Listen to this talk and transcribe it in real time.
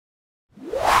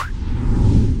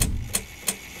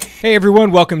Hey everyone,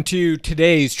 welcome to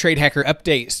today's TradeHacker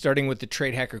update, starting with the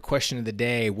TradeHacker question of the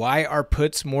day. Why are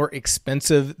puts more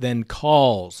expensive than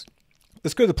calls?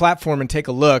 Let's go to the platform and take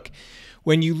a look.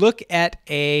 When you look at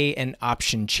an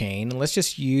option chain, and let's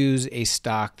just use a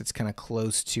stock that's kind of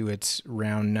close to its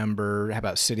round number. How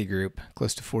about Citigroup,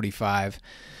 close to 45?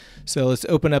 So let's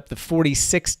open up the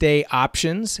 46-day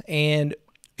options, and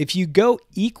if you go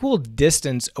equal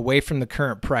distance away from the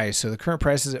current price, so the current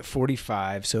price is at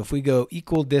 45, so if we go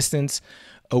equal distance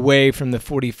away from the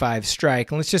 45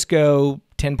 strike, and let's just go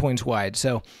 10 points wide.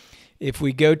 So if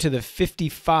we go to the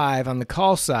 55 on the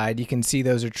call side, you can see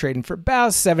those are trading for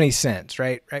about 70 cents,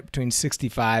 right between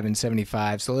 65 and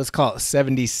 75. So let's call it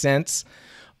 70 cents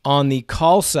on the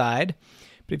call side.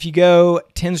 But if you go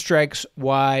 10 strikes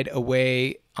wide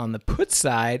away on the put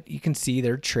side, you can see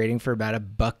they're trading for about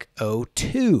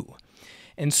 $1.02.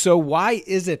 And so why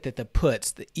is it that the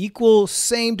puts, the equal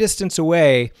same distance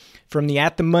away from the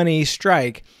at the money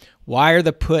strike, why are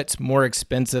the puts more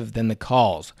expensive than the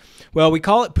calls? Well, we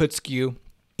call it put skew,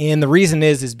 and the reason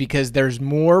is because there's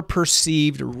more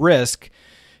perceived risk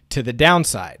to the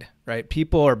downside, right?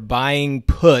 People are buying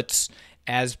puts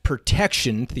as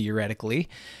protection theoretically,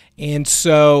 and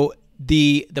so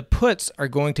the puts are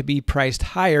going to be priced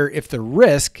higher if the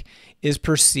risk is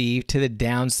perceived to the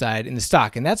downside in the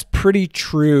stock. And that's pretty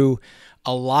true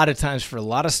a lot of times for a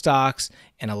lot of stocks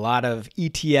and a lot of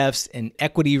ETFs and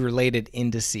equity-related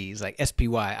indices like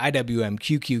SPY, IWM,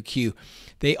 QQQ.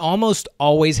 They almost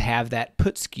always have that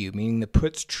put skew, meaning the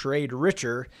puts trade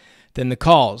richer than the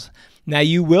calls. Now,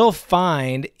 you will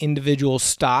find individual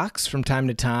stocks from time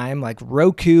to time, like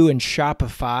Roku and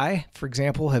Shopify, for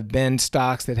example, have been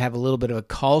stocks that have a little bit of a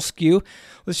call skew.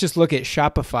 Let's just look at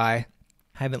Shopify. I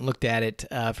haven't looked at it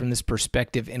from this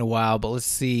perspective in a while, but let's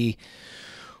see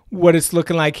what it's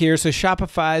looking like here. So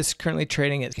Shopify is currently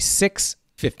trading at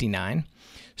 $6.59.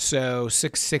 So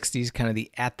 660 is kind of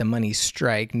the at the money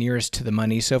strike, nearest to the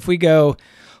money. So if we go,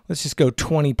 let's just go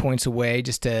 20 points away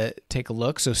just to take a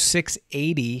look. So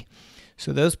 680.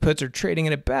 So those puts are trading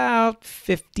at about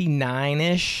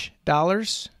 $59-ish.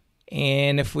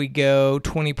 And if we go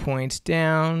 20 points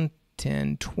down,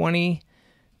 10, 20,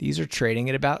 these are trading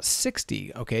at about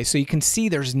 60. Okay, so you can see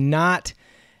there's not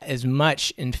as much.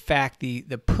 In fact, the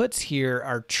puts here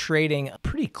are trading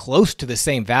pretty close to the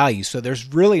same value. So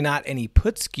there's really not any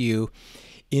put skew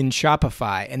in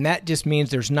Shopify. And that just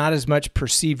means there's not as much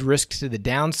perceived risk to the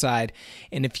downside.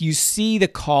 And if you see the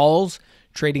calls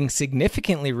trading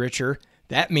significantly richer,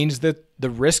 that means that the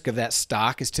risk of that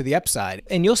stock is to the upside.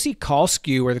 And you'll see call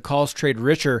skew where the calls trade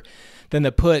richer than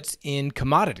the puts in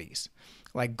commodities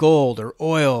like gold or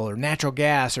oil or natural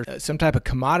gas or some type of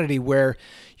commodity where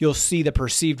you'll see the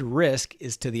perceived risk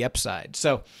is to the upside.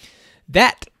 So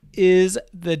that is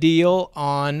the deal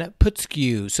on put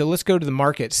skew. So let's go to the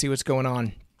market, see what's going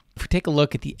on. If we take a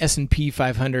look at the S&P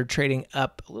 500 trading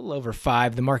up a little over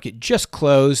 5, the market just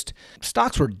closed.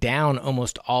 Stocks were down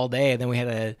almost all day. And then we had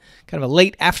a kind of a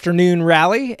late afternoon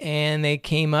rally and they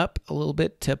came up a little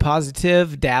bit to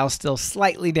positive. Dow still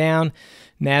slightly down.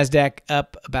 NASDAQ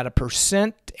up about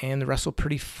 1% and the Russell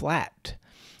pretty flat.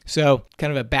 So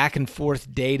kind of a back and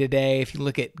forth day today. If you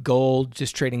look at gold,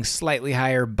 just trading slightly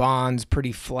higher, bonds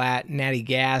pretty flat, natty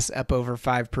gas up over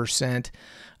 5%,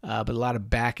 but a lot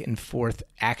of back and forth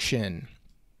action.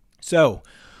 So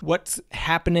what's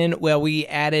happening? Well, we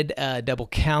added a double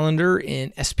calendar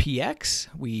in SPX.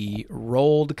 We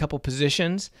rolled a couple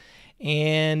positions.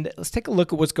 And let's take a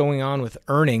look at what's going on with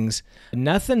earnings.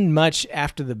 Nothing much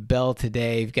after the bell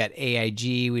today. We've got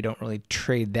AIG. We don't really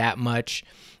trade that much.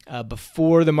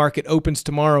 Before the market opens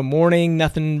tomorrow morning,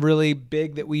 nothing really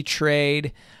big that we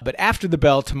trade. But after the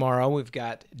bell tomorrow, we've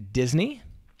got Disney.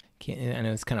 I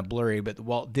know it's kind of blurry, but the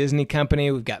Walt Disney Company.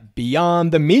 We've got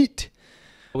Beyond the Meat.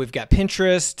 We've got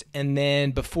Pinterest. And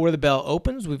then before the bell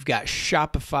opens, we've got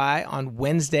Shopify on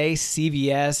Wednesday,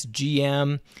 CVS,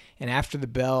 GM. And after the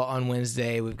bell on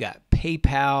Wednesday, we've got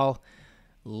PayPal,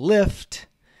 Lyft,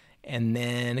 and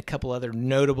then a couple other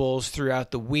notables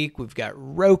throughout the week. We've got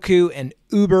Roku and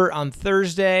Uber on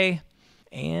Thursday,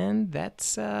 and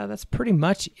that's pretty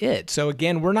much it. So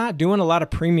again, we're not doing a lot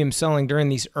of premium selling during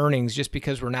these earnings just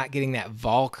because we're not getting that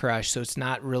vol crush. So it's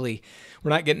not really, we're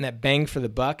not getting that bang for the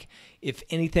buck. If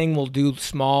anything, we'll do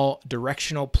small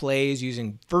directional plays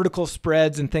using vertical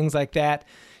spreads and things like that.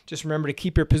 Just remember to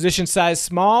keep your position size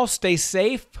small, stay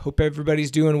safe. Hope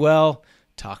everybody's doing well.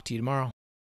 Talk to you tomorrow.